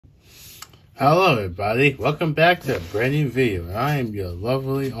Hello everybody, welcome back to a brand new video, and I am your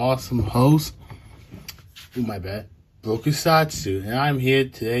lovely, awesome host, Brokusatsu, and I'm here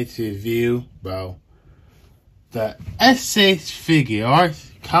today to review, the essay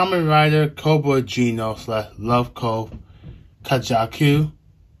Figuarts, Kamen Rider Cobra Gino / Love Cove Kajaku,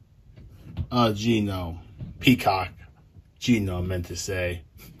 Gino, Peacock, Gino I meant to say.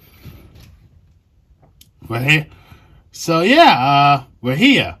 We're here. So yeah, we're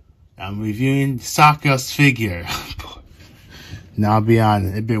here. I'm reviewing Sakura's figure. Now, I'll be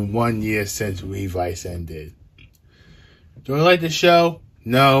honest, it's been 1 year since Revice ended. Do I like the show?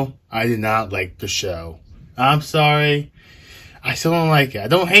 No, I did not like the show. I'm sorry. I still don't like it. I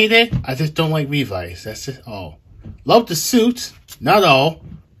don't hate it. I just don't like Revice. That's just all. Love the suits. Not all,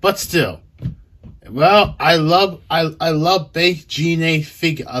 but still. Well, I love base Jeanne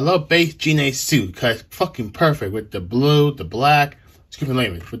figure. I love base Jeanne's suit because it's fucking perfect with the blue, the black.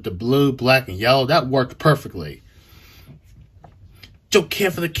 With the blue, black, and yellow, that worked perfectly. Don't care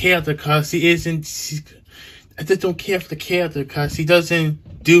for the character because he isn't. I just don't care for the character because he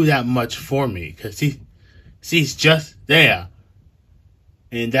doesn't do that much for me. Because he's just there,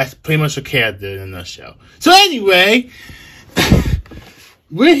 and that's pretty much a character in a nutshell. So anyway,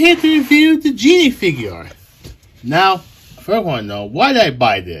 we're here to review the Jeanne figure. Now, first I want to know, why did I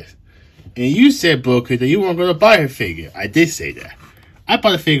buy this? And you said, Broker, that you weren't going to buy her figure. I did say that. I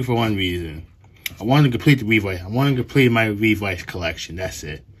bought a figure for one reason. I wanted to complete the Revice. I wanted to complete my Revice collection. That's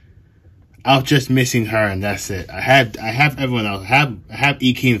it. I was just missing her, and that's it. I have everyone else. I have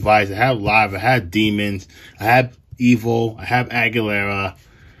E-King's Vice. I have Live. I have Demons. I have Evil. I have Aguilera.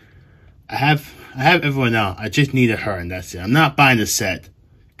 I have everyone else. I just needed her, and that's it. I'm not buying the set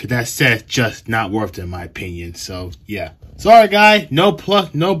because that set's just not worth it in my opinion. So yeah. Sorry, guys. No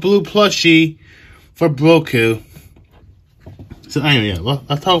blue plushie for Broku. So anyway,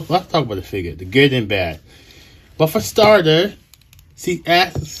 let's talk about the figure, the good and bad. But for starter, she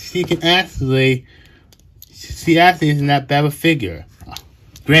actually isn't that bad of a figure.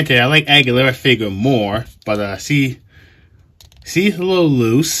 Granted, I like Aguilera's figure more, but she's a little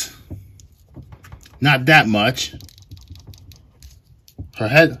loose. Not that much. Her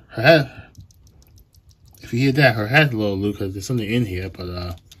head. If you hear that, her head's a little loose because there's something in here.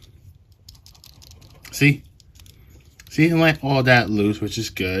 But see. She isn't like all that loose, which is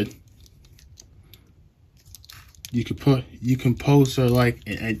good. You can pose her like,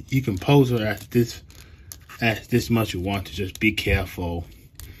 and you can pose her at this much you want to. Just be careful.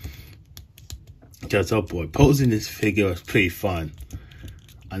 Because oh boy, posing this figure is pretty fun.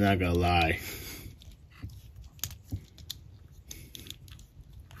 I'm not gonna lie.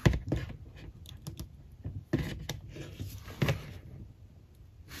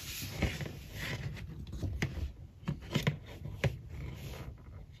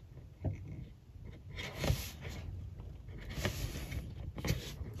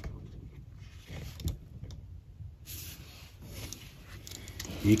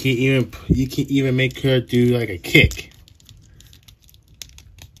 You can even make her do like a kick.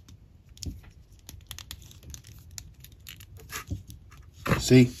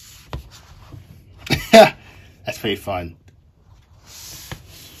 See? That's pretty fun.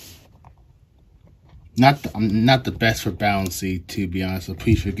 I'm not the best for balancing, to be honest, so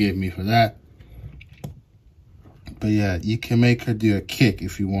please forgive me for that. But yeah, you can make her do a kick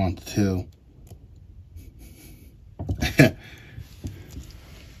if you want to.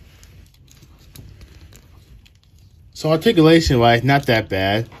 So articulation-wise, not that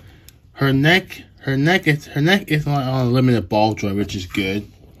bad. Her neck is on a limited ball joint, which is good.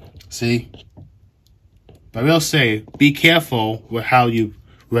 See, but I will say, be careful with how you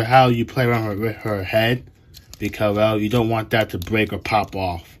play around with her head, because well, you don't want that to break or pop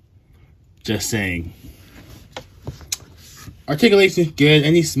off. Just saying. Articulation is good.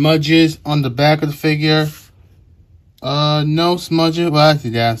 Any smudges on the back of the figure? No smudges. Well, actually,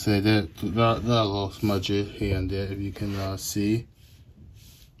 that's it. There are little smudges here and there, if you can see.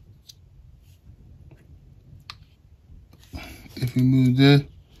 If you move this,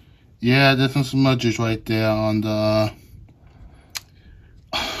 yeah, there's some smudges right there on the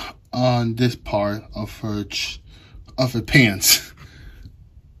on this part of her pants.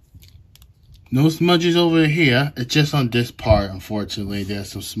 No smudges over here. It's just on this part. Unfortunately,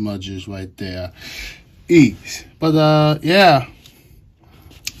 there's some smudges right there. But yeah,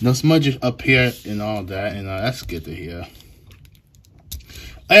 no smudges up here and all that, and that's good to hear.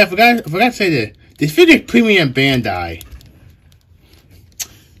 Oh, yeah, I forgot to say this figure is premium Bandai,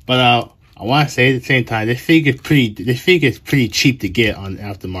 but I want to say at the same time, this figure is pretty cheap to get on the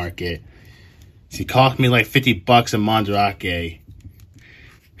aftermarket. She cost me like $50 in Mandarake.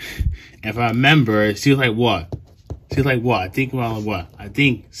 If I remember, she was like what? She was like what? I think around what? I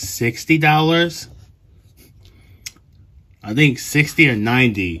think $60. I think 60 or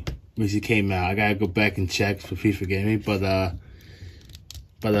 90 when she came out. I gotta go back and check, so please forgive me. But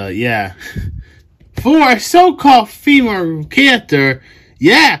yeah. For a so-called female character,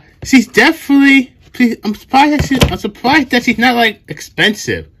 yeah, she's definitely. I'm surprised that she's not like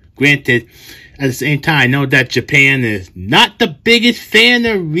expensive. Granted, at the same time, I know that Japan is not the biggest fan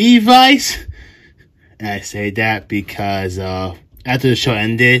of Revice. And I say that because after the show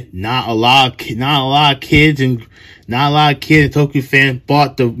ended, not a lot of kids and Tokyo fans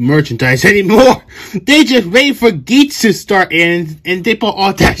bought the merchandise anymore. They just wait for Geeks to start in, and they bought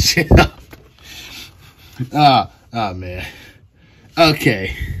all that shit up. Oh man.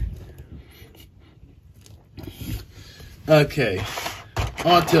 Okay.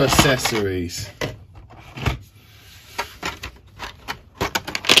 On to accessories.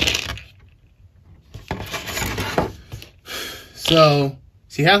 So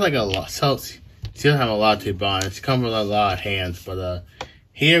she has like a lot. So she doesn't have a lot to buy. She comes with a lot of hands. But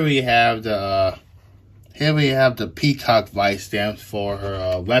here we have the peacock vice stamps for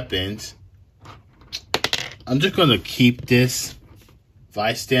her weapons. I'm just gonna keep this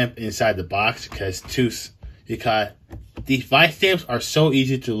vice stamp inside the box because these vice stamps are so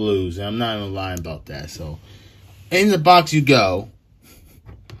easy to lose, and I'm not even lying about that. So in the box you go.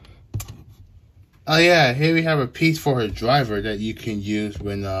 Oh yeah, here we have a piece for her driver that you can use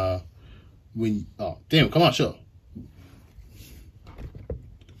when oh damn, come on, show.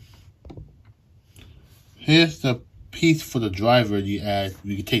 Here's the piece for the driver you add.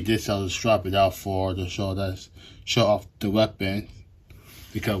 You can take this out and swap it out for the show off the weapon.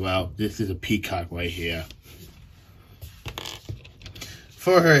 Because well, this is a peacock right here.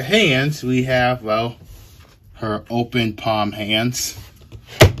 For her hands, we have her open palm hands.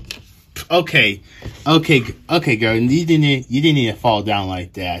 Okay, girl, you didn't need to fall down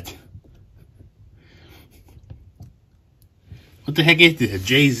like that. What the heck is this? A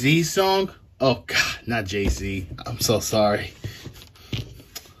Jay-Z song? Oh God, not Jay-Z. I'm so sorry.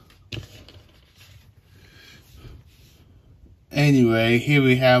 Anyway, here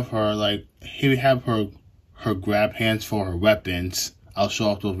we have her her grab hands for her weapons. I'll show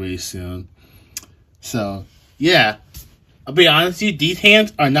off those really soon. So yeah, I'll be honest with you. These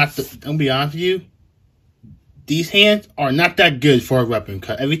hands are not. I'll be honest with you. These hands are not that good for a weapon.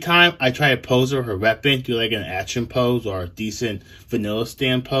 Cause every time I try to pose her weapon, do like an action pose or a decent vanilla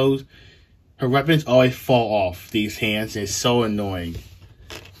stand pose, her weapons always fall off these hands. And it's so annoying.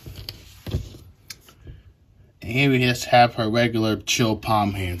 And here we just have her regular chill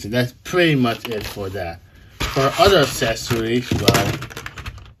palm hands. And that's pretty much it for that. For other accessories, well,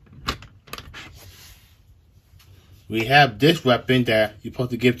 we have this weapon that you're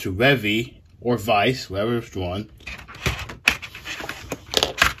supposed to give to Revy or Vice, whoever it's one.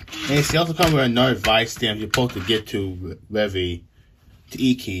 And she also comes with another Vice stamp you're supposed to get to Revy, to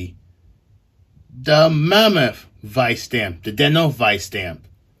Iki. The Mammoth Vice stamp, the Deno Vice stamp.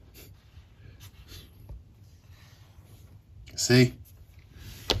 See?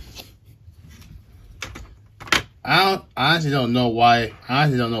 I honestly don't know why I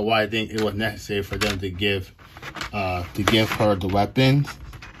think it was necessary for them to give her the weapon.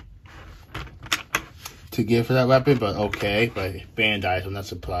 To give her that weapon, but okay. But Bandai, so I'm not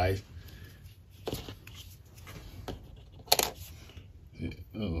surprised.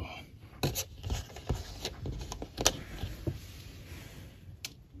 Oh.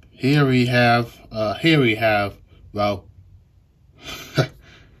 Here we have, well,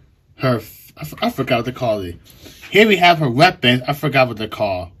 I forgot what to call it. Here we have her weapons. I forgot what they're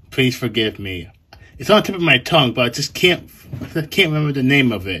called. Please forgive me. It's on the tip of my tongue, but I just can't remember the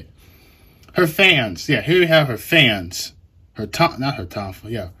name of it. Her fans. Yeah, here we have her fans. Her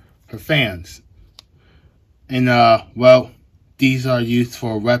fans. And, well, these are used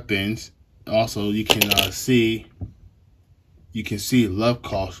for weapons. Also, you can see Love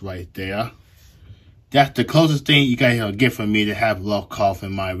Cough right there. That's the closest thing you guys get from me to have Love Cough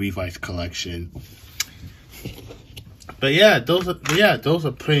in my Revice collection. But yeah, those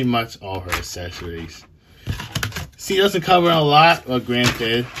are pretty much all her accessories. She doesn't cover a lot, but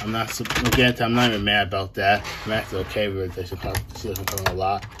granted, I'm not even mad about that. I'm actually okay with it. She doesn't cover a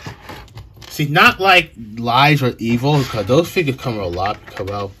lot. She's not like Lies or Evil, because those figures cover a lot, because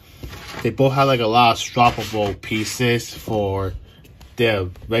well, they both have like a lot of swappable pieces for their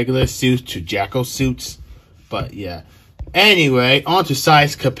regular suits to Jacko suits. But yeah. Anyway, on to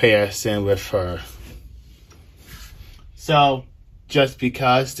size comparison with her. So, just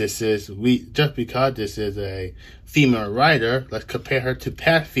because this is a female writer, let's compare her to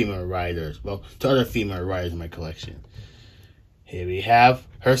past female writers. Well, to other female writers in my collection. Here we have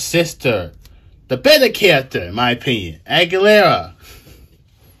her sister, the better character, in my opinion, Aguilera.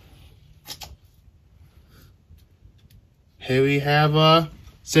 Here we have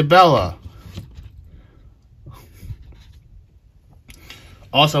Sabella.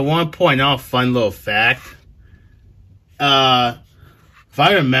 Also, one point out, fun little fact. If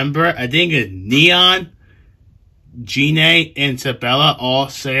I remember, I think it's Neon, Jeanne, and Sabella all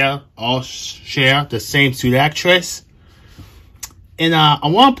share the same suit actress. And I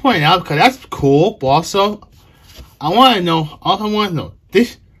want to point out, because that's cool, but also I want to know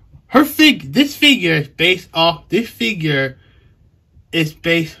this figure's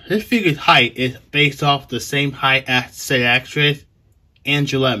height is based off the same height as said actress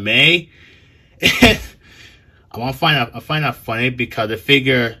Angela May. I find that funny because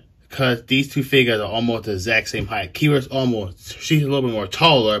these two figures are almost the exact same height. Kira's she's a little bit more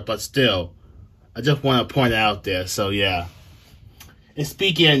taller, but still, I just want to point it out there. So yeah. And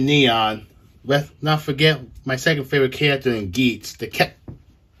speaking of Neon, let's not forget my second favorite character in Geats, the cat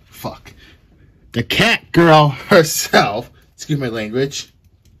girl herself. Excuse my language.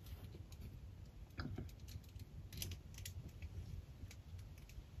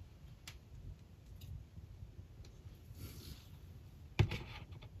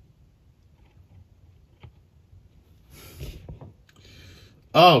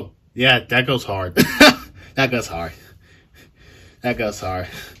 Oh, yeah, that goes hard. That goes hard.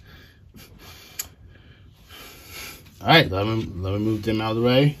 Alright, let me move them out of the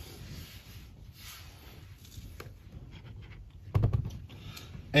way.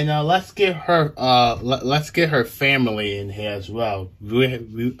 And let's get her family in here as well.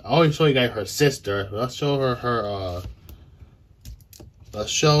 We always show you guys her sister. Let's show her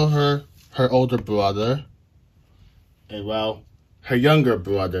her older brother. And well, her younger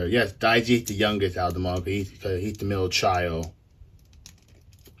brother. Yes, Daiji's the youngest out of them all, because he's the middle child.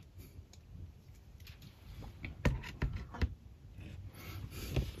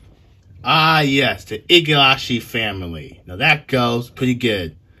 Ah, yes, the Igarashi family. Now that goes pretty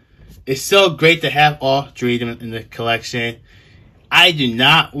good. It's so great to have all three of them in the collection. I did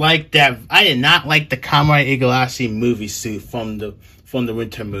not like the Kamen Igarashi movie suit from the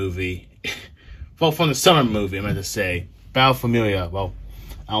winter movie. Well, from the summer movie, I meant to say. Battle Familia. Well,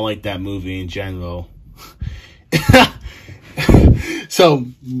 I don't like that movie in general. So,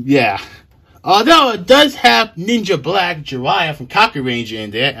 yeah. Although it does have Ninja Black Jiraiya from Kaku Ranger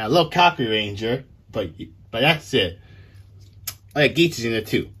in there. And I love Kaku Ranger. But that's it. Oh yeah, Geats is in there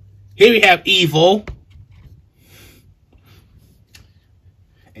too. Here we have Evil.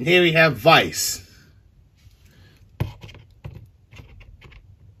 And here we have Vice.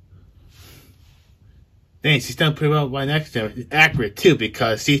 Dang, she's done pretty well right next to him. It's accurate too,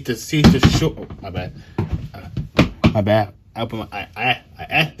 because she's the short. Oh, my bad. My bad. I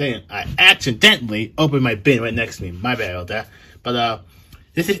accidentally opened my bin right next to me. My bad about that. But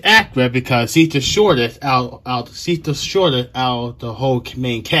this is accurate because she's the shortest out the whole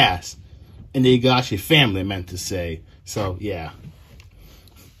main cast in the Igarashi family, I meant to say. So yeah.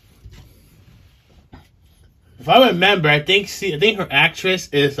 If I remember, I think her actress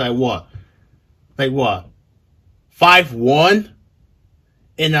is like what? 5'1",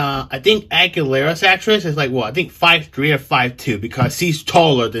 and I think Aguilera's actress is like what? I think 5'3" or 5'2", because she's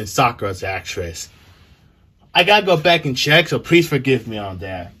taller than Sakura's actress. I gotta go back and check, so please forgive me on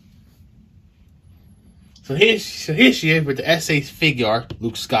that. So here she is with the S.A.'s Figuarts,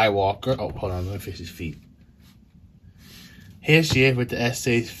 Luke Skywalker. Oh, hold on, let me fix his feet. Here she is with the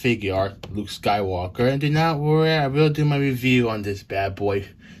S.A.'s Figuarts, Luke Skywalker, and do not worry, I will do my review on this bad boy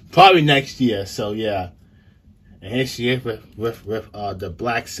probably next year. So yeah. And here she is with the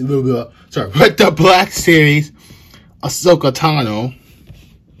Black Series, Ahsoka Tano.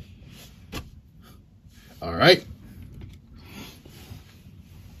 All right.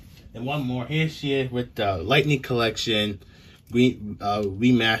 And one more. Here she is with the Lightning Collection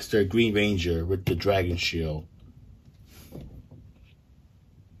remastered Green Ranger with the Dragon Shield.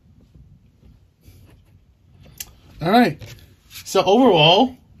 All right. So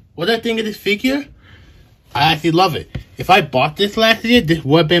overall, what did I think of this figure? I actually love it. If I bought this last year, this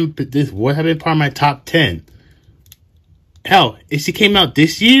would have been part of my top 10. Hell, if she came out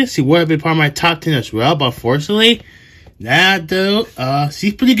this year, she would have been part of my top 10 as well. But unfortunately, nah, though,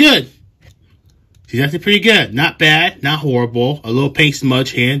 she's pretty good. She's actually pretty good. Not bad, not horrible. A little paint smudge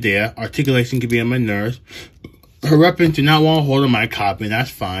here and there. Articulation can be on my nerves. Her weapons do not want to hold on my copy, and that's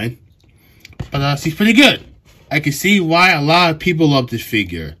fine. But she's pretty good. I can see why a lot of people love this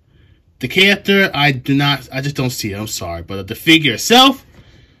figure. The character, I just don't see it. I'm sorry. But the figure itself,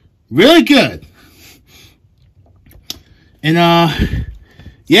 really good. And,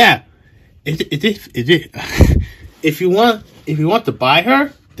 yeah. If you want to buy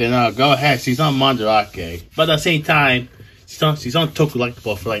her, then go ahead. She's on Mandarake. But at the same time, she's on Toku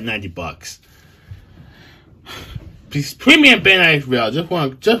Collectible for like $90. Premium Bandai is real. Just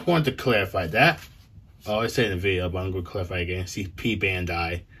want to clarify that. I always say in the video, but I'm going to clarify again. CP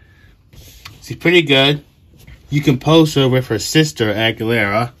Bandai. She's pretty good. You can pose her with her sister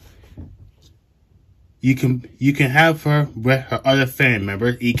Aguilera. You can have her with her other family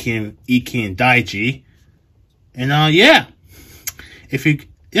members, Iki and Daiji. And yeah.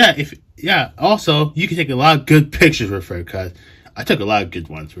 Also you can take a lot of good pictures with her, because I took a lot of good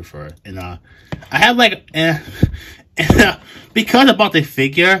ones with her. And I have like because I bought the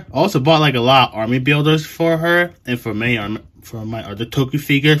figure, I also bought like a lot of army builders for her and for my other Toku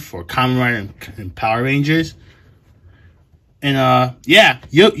figures for Kamen Rider and Power Rangers. And yeah,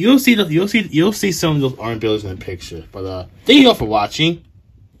 you'll see some of those army builders in the picture. But thank you all for watching.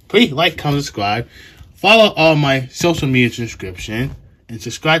 Please like, comment, subscribe. Follow all my social media description and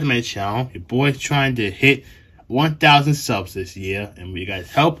subscribe to my channel. Your boy's trying to hit 1,000 subs this year, and with you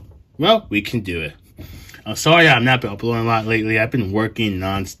guys' help, well, we can do it. I'm sorry I've not been uploading a lot lately. I've been working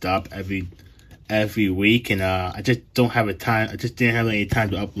non-stop every week, and I just don't have time. I just didn't have any time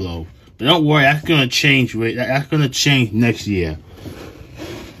to upload. But don't worry, that's gonna change. That's gonna change next year.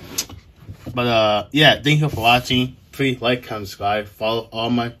 But yeah, thank you for watching. Please like, comment, subscribe. Follow all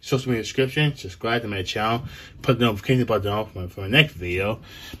my social media description. Subscribe to my channel. Put the notification button on for my next video.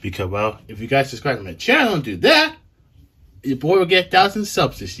 Because, well, if you guys subscribe to my channel and do that, your boy will get 1,000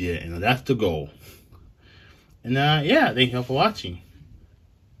 subs this year, and that's the goal. And yeah, thank you for watching.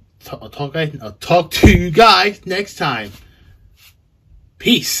 I'll talk to you guys next time.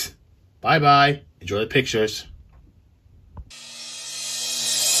 Peace. Bye bye. Enjoy the pictures.